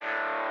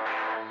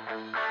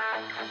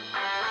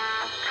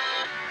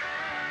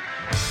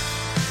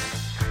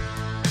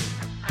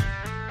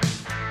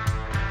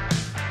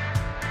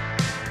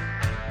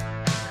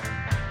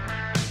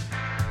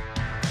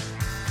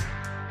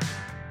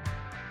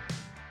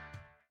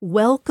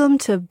Welcome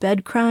to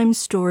Bed Crime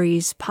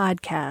Stories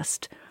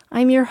podcast.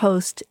 I'm your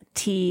host,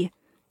 T.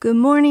 Good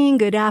morning,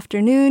 good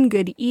afternoon,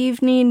 good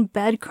evening,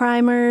 bed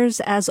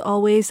crimers. As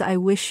always, I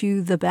wish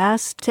you the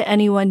best. To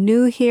anyone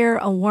new here,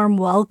 a warm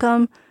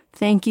welcome.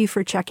 Thank you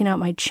for checking out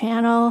my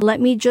channel. Let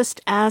me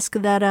just ask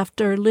that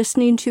after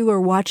listening to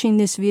or watching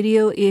this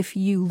video, if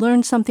you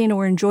learned something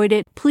or enjoyed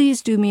it,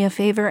 please do me a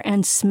favor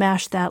and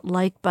smash that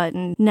like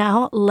button.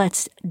 Now,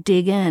 let's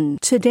dig in.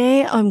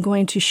 Today, I'm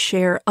going to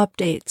share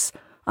updates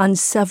on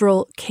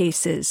several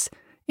cases,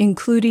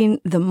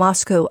 including the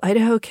Moscow,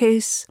 Idaho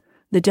case,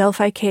 the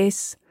Delphi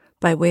case,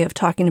 by way of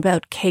talking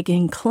about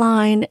Kegan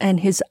Kline and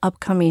his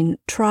upcoming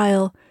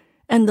trial,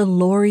 and the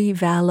Lori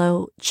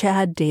Vallow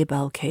Chad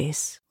Daybell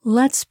case.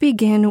 Let's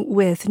begin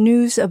with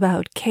news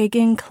about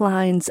Kegan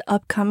Kline's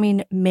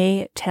upcoming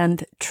May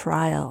 10th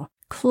trial.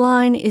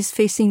 Kline is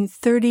facing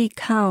 30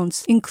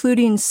 counts,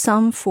 including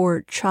some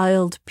for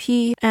child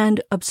P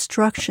and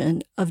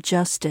obstruction of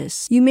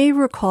justice. You may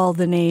recall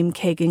the name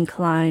Kegan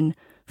Kline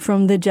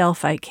from the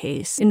Delphi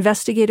case.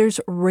 Investigators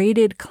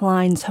raided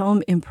Kline's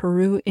home in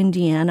Peru,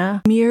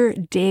 Indiana, mere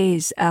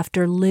days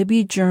after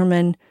Libby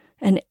German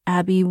and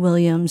Abby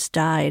Williams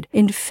died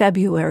in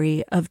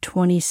February of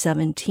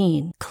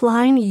 2017.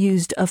 Kline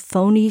used a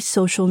phony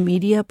social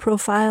media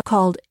profile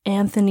called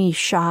Anthony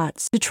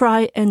Shots to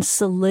try and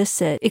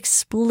solicit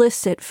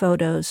explicit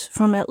photos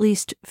from at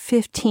least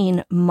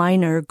 15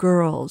 minor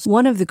girls.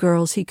 One of the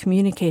girls he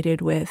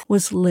communicated with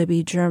was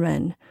Libby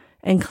German,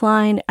 and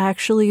Kline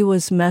actually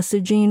was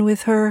messaging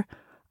with her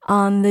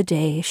on the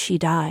day she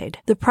died.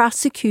 The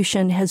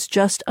prosecution has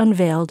just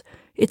unveiled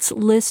its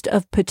list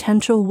of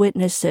potential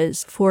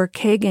witnesses for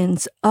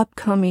Kegan's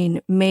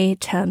upcoming May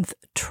 10th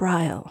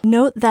trial.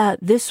 Note that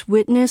this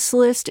witness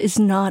list is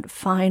not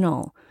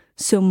final,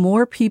 so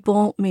more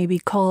people may be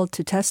called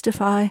to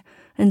testify,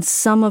 and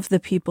some of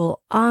the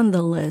people on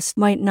the list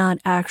might not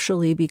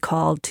actually be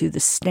called to the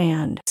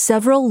stand.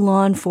 Several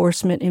law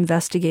enforcement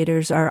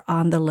investigators are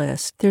on the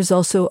list. There's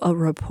also a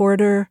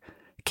reporter,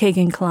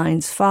 Kegan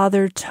Kline's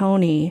father,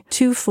 Tony,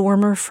 2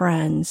 former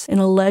friends, an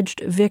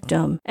alleged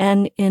victim,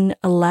 and an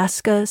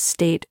Alaska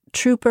state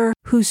trooper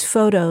whose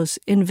photos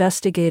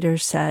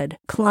investigators said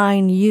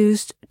Kline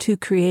used to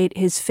create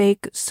his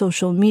fake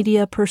social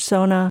media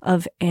persona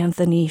of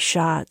Anthony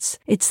Shots.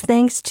 It's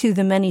thanks to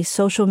the many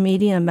social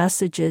media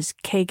messages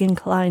Kegan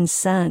Kline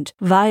sent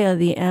via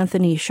the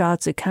Anthony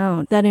Shots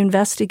account that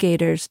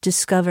investigators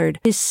discovered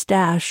his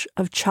stash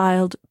of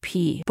child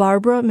P.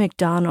 Barbara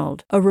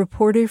McDonald, a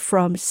reporter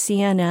from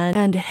CNN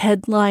and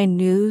Headline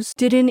News,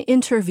 did an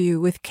interview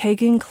with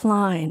Kegan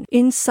Kline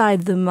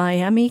inside the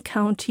Miami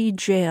County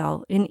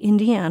Jail in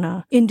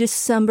Indiana in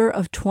December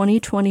of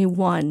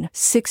 2021,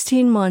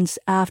 16 months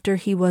after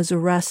he was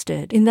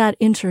arrested. In that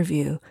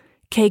interview,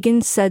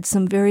 Kegan said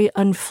some very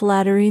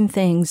unflattering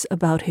things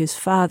about his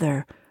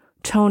father,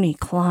 Tony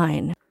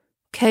Kline.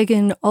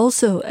 Kegan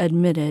also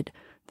admitted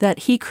that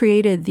he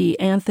created the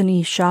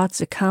Anthony Shots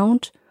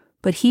account,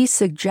 but he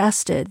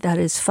suggested that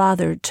his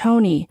father,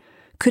 Tony,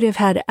 could have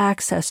had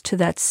access to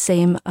that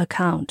same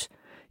account.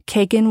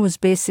 Kegan was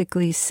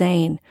basically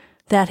saying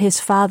that his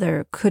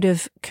father could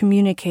have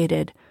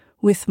communicated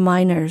with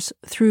minors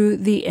through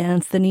the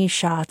Anthony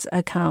Shots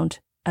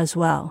account as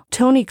well.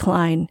 Tony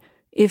Kline,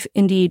 if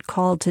indeed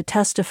called to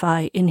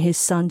testify in his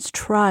son's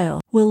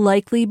trial, will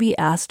likely be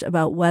asked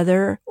about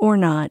whether or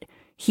not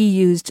he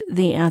used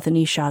the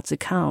Anthony Shots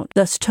account.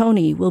 Thus,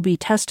 Tony will be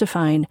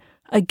testifying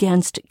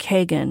against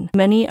Kegan.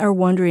 Many are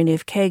wondering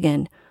if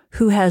Kegan,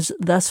 who has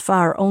thus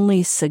far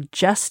only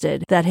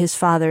suggested that his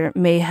father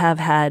may have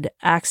had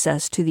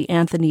access to the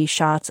Anthony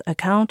Shots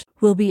account,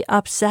 will be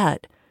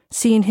upset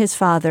seeing his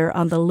father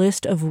on the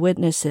list of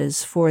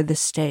witnesses for the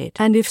state.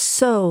 And if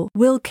so,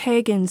 will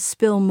Kegan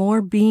spill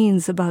more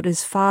beans about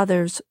his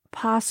father's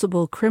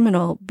possible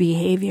criminal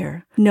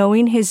behavior?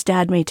 Knowing his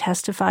dad may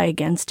testify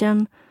against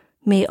him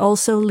may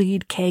also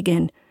lead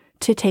Kegan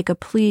to take a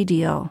plea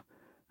deal.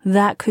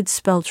 That could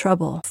spell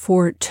trouble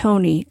for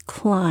Tony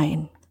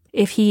Kline,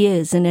 if he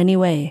is in any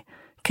way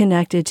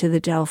connected to the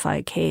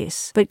Delphi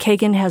case. But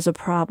Kegan has a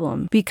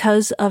problem.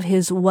 Because of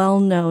his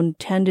well-known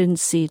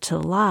tendency to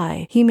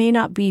lie, he may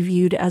not be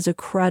viewed as a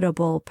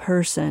credible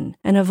person,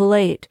 and of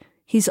late,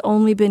 he's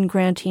only been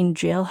granting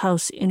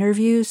jailhouse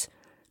interviews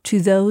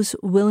to those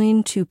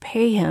willing to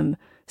pay him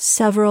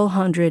several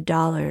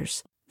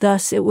 $100s.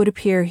 Thus, it would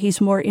appear he's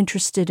more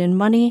interested in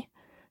money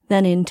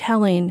than in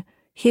telling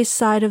his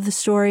side of the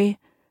story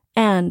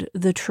and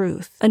the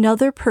truth.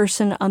 Another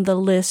person on the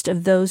list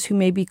of those who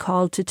may be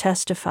called to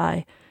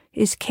testify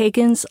is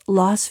Kegan's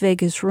Las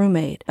Vegas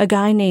roommate, a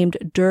guy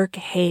named Dirk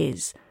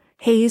Hayes.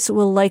 Hayes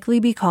will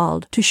likely be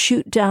called to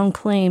shoot down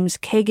claims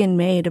Kegan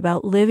made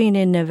about living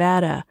in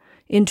Nevada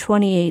in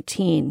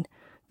 2018,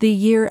 the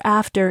year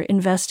after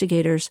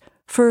investigators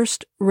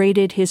first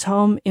raided his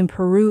home in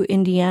Peru,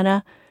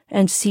 Indiana,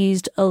 and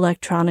seized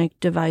electronic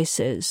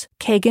devices.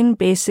 Kegan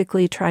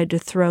basically tried to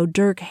throw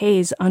Dirk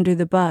Hayes under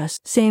the bus,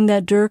 saying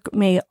that Dirk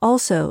may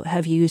also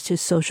have used his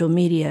social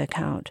media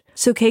account.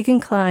 So Kegan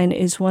Kline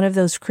is one of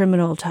those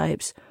criminal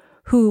types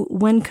who,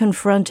 when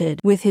confronted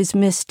with his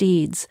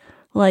misdeeds,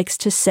 likes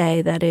to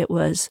say that it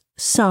was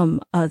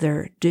some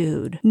other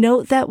dude.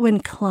 Note that when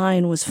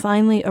Kline was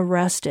finally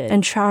arrested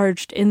and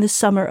charged in the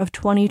summer of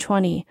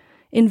 2020,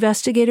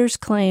 investigators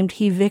claimed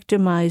he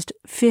victimized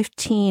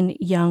 15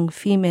 young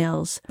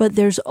females, but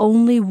there's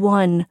only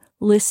one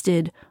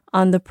listed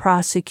on the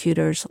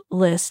prosecutor's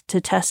list to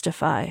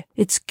testify.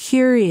 It's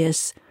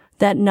curious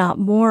that not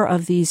more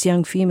of these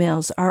young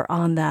females are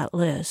on that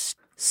list.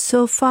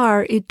 So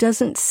far, it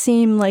doesn't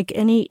seem like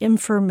any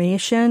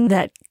information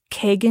that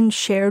Kegan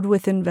shared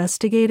with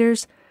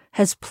investigators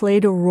has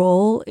played a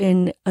role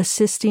in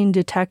assisting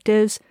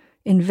detectives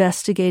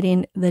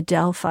investigating the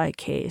Delphi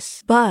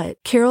case.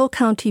 But Carroll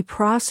County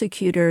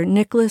Prosecutor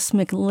Nicholas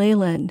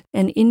McLeland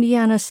and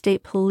Indiana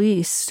State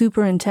Police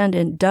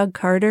Superintendent Doug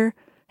Carter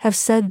have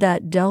said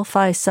that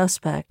Delphi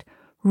suspect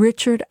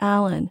Richard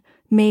Allen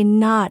may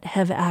not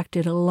have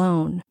acted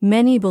alone.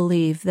 Many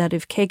believe that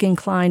if Kegan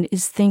Kline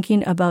is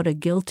thinking about a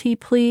guilty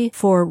plea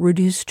for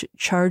reduced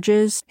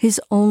charges, his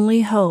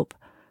only hope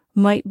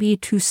might be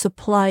to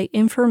supply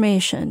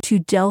information to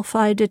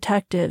Delphi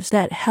detectives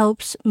that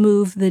helps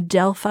move the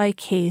Delphi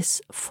case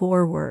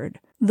forward.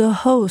 The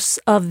hosts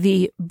of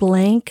the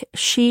Blank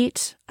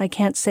Sheet, I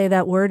can't say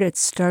that word, it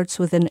starts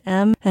with an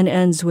M and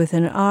ends with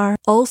an R,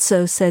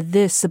 also said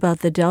this about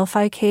the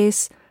Delphi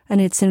case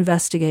and its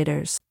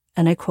investigators,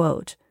 and I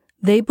quote,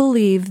 "They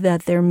believe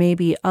that there may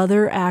be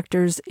other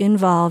actors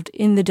involved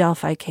in the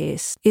Delphi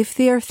case. If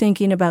they are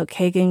thinking about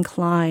Kegan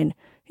Kline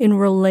in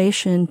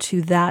relation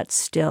to that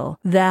still,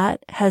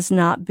 that has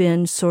not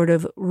been sort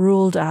of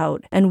ruled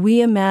out, and we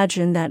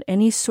imagine that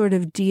any sort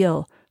of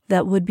deal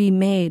that would be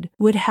made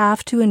would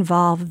have to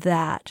involve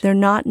that. They're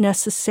not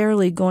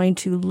necessarily going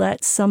to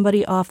let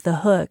somebody off the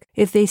hook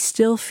if they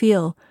still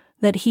feel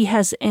that he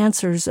has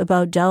answers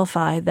about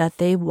Delphi that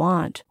they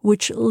want,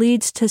 which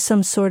leads to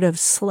some sort of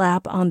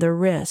slap on the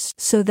wrist.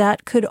 So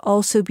that could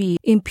also be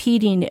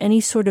impeding any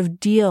sort of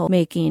deal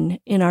making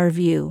in our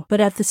view.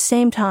 But at the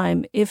same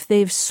time, if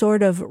they've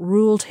sort of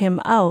ruled him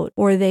out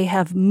or they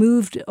have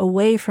moved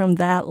away from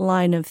that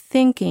line of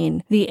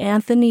thinking, the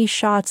Anthony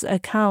Schatz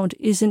account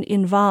isn't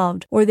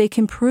involved, or they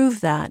can prove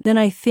that, then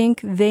I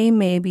think they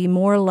may be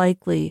more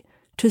likely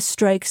to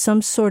strike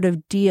some sort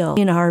of deal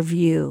in our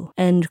view."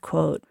 End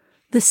quote.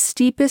 The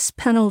steepest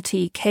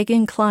penalty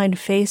Kegan Kline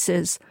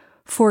faces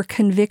for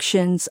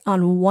convictions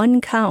on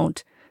one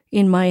count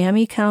in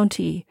Miami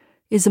County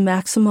is a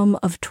maximum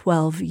of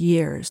 12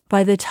 years.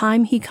 By the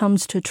time he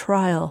comes to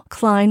trial,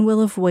 Kline will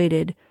have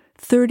waited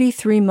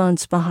 33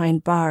 months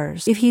behind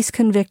bars. If he's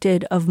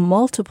convicted of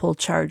multiple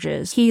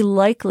charges, he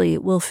likely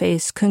will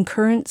face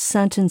concurrent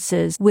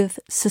sentences with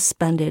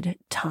suspended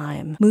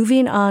time.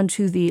 Moving on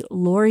to the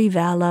Lori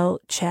Vallow,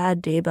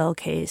 Chad Daybell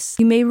case.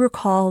 You may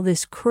recall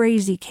this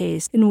crazy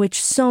case in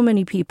which so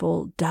many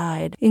people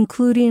died,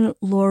 including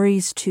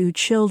Lori's 2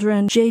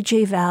 children,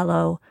 J.J.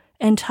 Vallow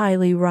and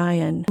Tylee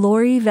Ryan.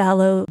 Lori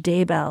Vallow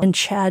Daybell and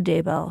Chad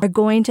Daybell are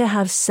going to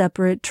have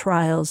separate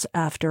trials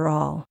after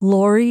all.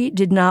 Lori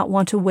did not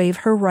want to waive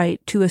her right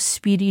to a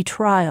speedy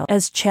trial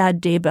as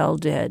Chad Daybell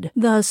did.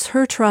 Thus,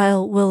 her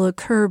trial will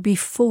occur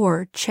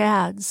before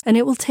Chad's, and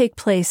it will take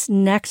place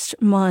next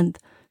month,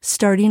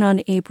 starting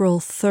on April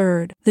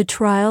 3rd. The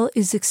trial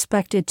is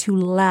expected to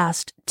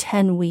last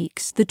 10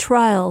 weeks. The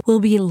trial will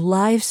be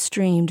live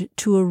streamed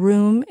to a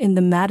room in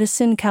the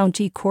Madison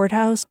County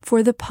Courthouse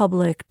for the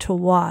public to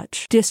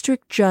watch.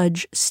 District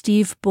Judge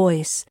Steve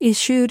Boyce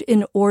issued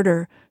an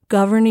order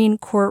governing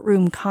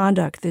courtroom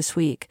conduct this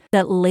week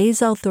that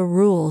lays out the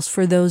rules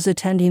for those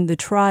attending the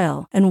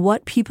trial and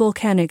what people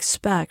can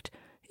expect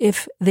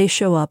if they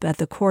show up at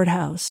the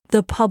courthouse.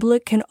 The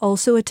public can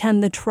also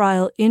attend the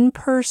trial in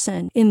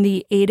person in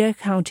the Ada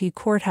County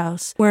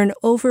Courthouse, where an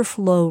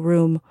overflow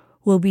room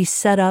will be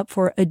set up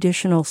for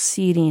additional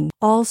seating.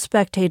 All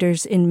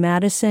spectators in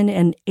Madison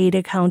and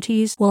Ada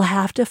counties will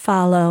have to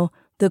follow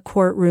the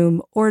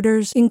courtroom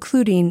orders,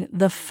 including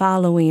the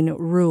following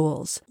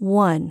rules.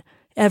 1.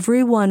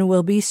 Everyone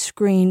will be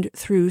screened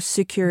through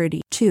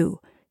security. 2.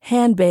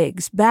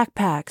 Handbags,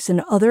 backpacks,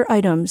 and other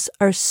items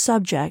are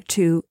subject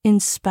to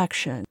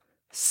inspection.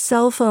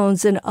 Cell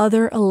phones and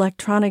other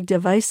electronic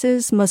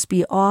devices must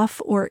be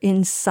off or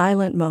in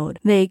silent mode.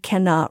 They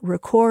cannot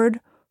record,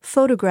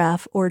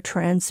 photograph, or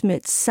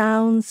transmit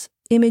sounds,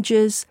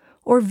 images,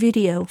 or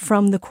video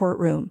from the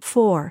courtroom.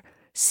 4.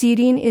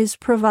 Seating is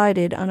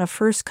provided on a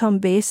first-come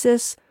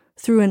basis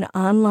through an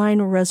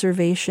online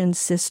reservation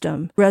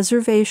system.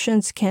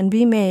 Reservations can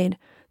be made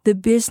the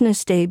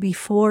business day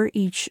before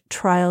each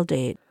trial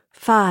date.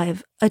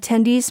 5.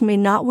 Attendees may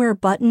not wear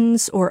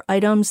buttons or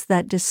items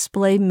that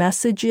display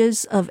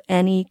messages of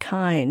any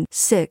kind.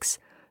 6.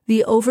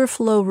 The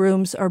overflow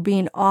rooms are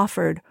being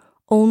offered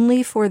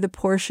only for the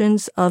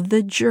portions of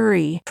the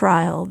jury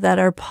trial that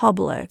are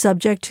public,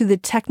 subject to the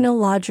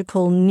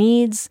technological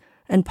needs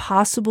and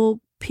possible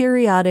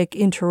periodic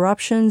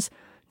interruptions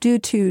due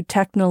to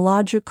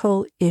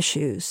technological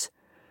issues.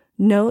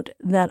 Note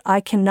that I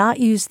cannot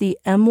use the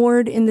M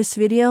word in this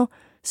video,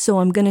 so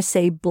I'm going to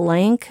say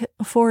blank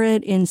for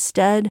it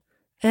instead,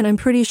 and I'm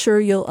pretty sure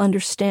you'll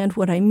understand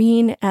what I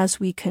mean as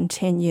we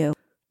continue.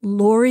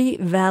 Lori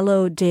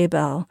Vallow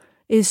Daybell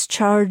is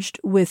charged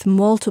with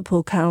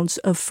multiple counts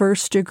of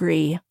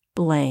first-degree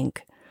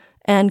blank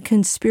and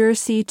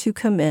conspiracy to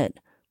commit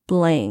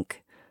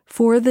blank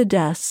for the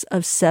deaths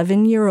of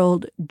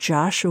 7-year-old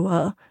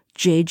Joshua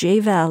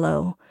J.J.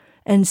 Vallow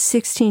and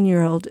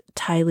 16-year-old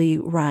Tylee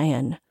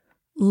Ryan.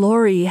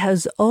 Lori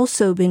has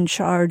also been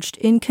charged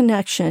in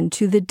connection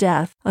to the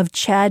death of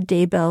Chad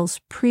Daybell's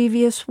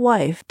previous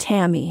wife,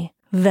 Tammy.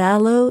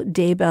 Vallow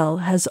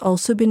Daybell has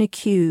also been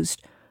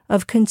accused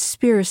of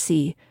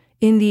conspiracy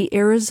in the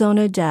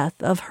Arizona death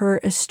of her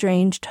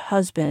estranged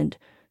husband,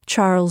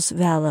 Charles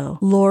Vallow.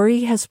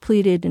 Lori has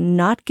pleaded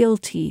not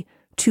guilty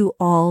to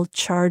all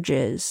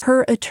charges.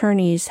 Her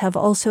attorneys have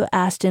also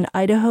asked an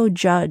Idaho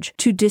judge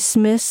to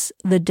dismiss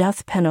the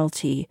death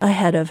penalty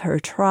ahead of her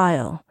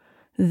trial.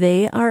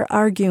 They are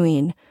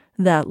arguing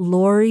that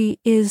Lori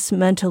is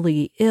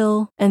mentally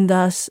ill and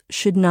thus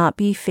should not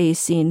be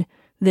facing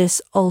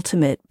this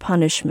ultimate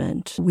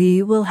punishment.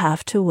 We will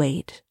have to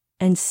wait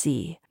and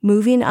see.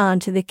 Moving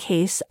on to the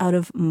case out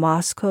of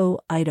Moscow,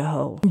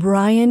 Idaho.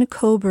 Brian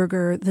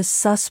Kohberger, the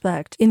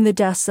suspect in the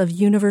deaths of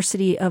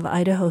University of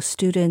Idaho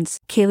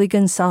students Kaylee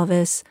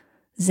Gonsalves,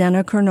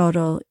 Xana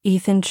Kernodle,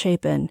 Ethan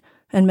Chapin,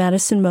 and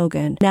Madison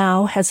Mogan,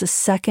 now has a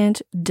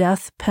second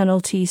death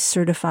penalty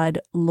certified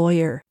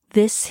lawyer.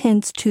 This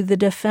hints to the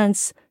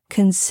defense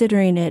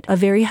considering it a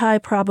very high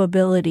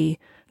probability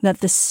that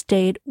the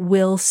state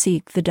will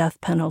seek the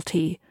death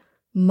penalty.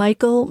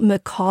 Michael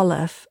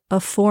McAuliffe,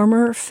 a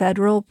former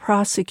federal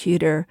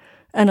prosecutor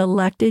and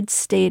elected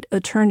state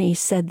attorney,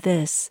 said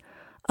this: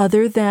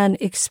 "Other than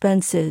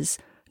expenses,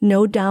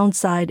 no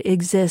downside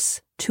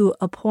exists to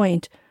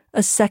appoint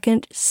a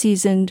second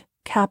seasoned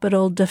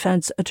capital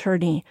defense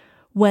attorney.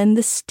 When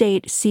the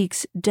state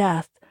seeks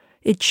death,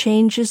 it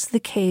changes the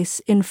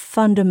case in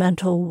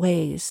fundamental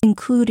ways,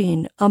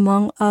 including,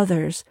 among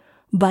others,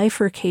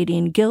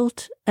 bifurcating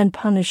guilt and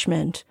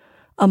punishment,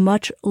 a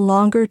much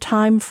longer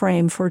time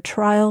frame for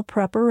trial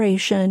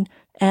preparation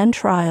and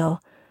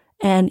trial,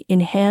 and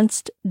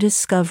enhanced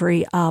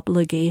discovery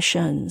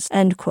obligations."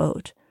 End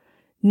quote.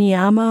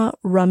 Niyama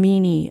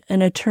Ramini,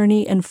 an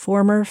attorney and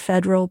former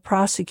federal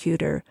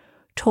prosecutor,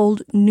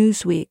 told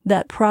Newsweek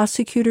that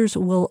prosecutors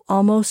will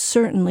almost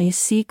certainly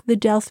seek the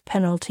death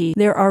penalty.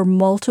 There are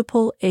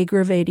multiple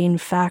aggravating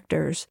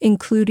factors,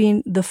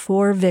 including the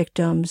 4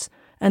 victims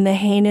and the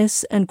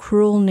heinous and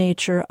cruel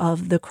nature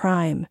of the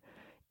crime.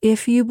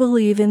 If you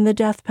believe in the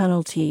death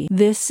penalty,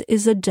 this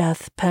is a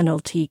death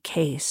penalty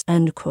case,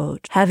 end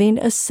quote. Having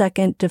a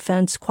second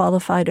defense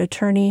qualified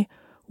attorney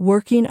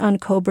working on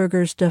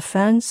Kohberger's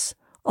defense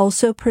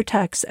also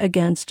protects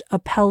against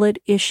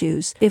appellate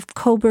issues if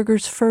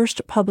Kohberger's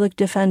first public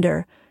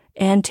defender,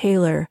 Ann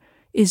Taylor,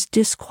 is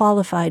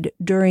disqualified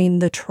during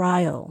the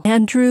trial.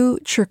 Andrew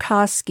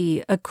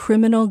Cherkosky, a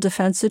criminal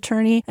defense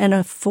attorney and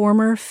a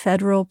former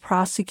federal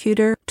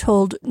prosecutor,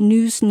 told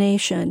News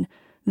Nation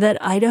that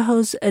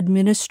Idaho's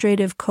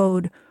administrative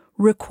code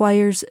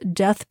requires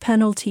death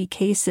penalty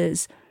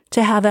cases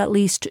to have at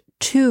least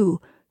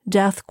 2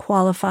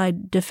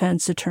 death-qualified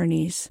defense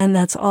attorneys. And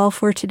that's all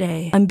for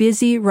today. I'm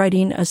busy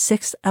writing a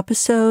 6th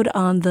episode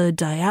on the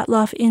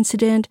Dyatlov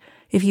incident.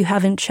 If you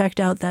haven't checked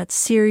out that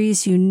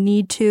series, you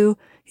need to.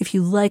 If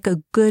you like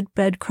a good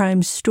bed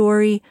crime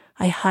story,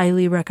 I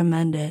highly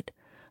recommend it.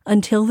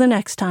 Until the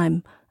next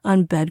time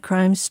on Bed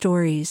Crime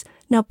Stories,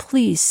 now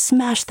please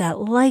smash that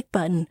like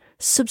button,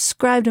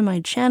 subscribe to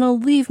my channel,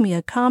 leave me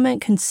a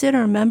comment,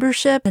 consider a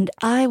membership, and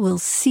I will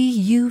see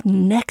you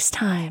next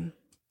time.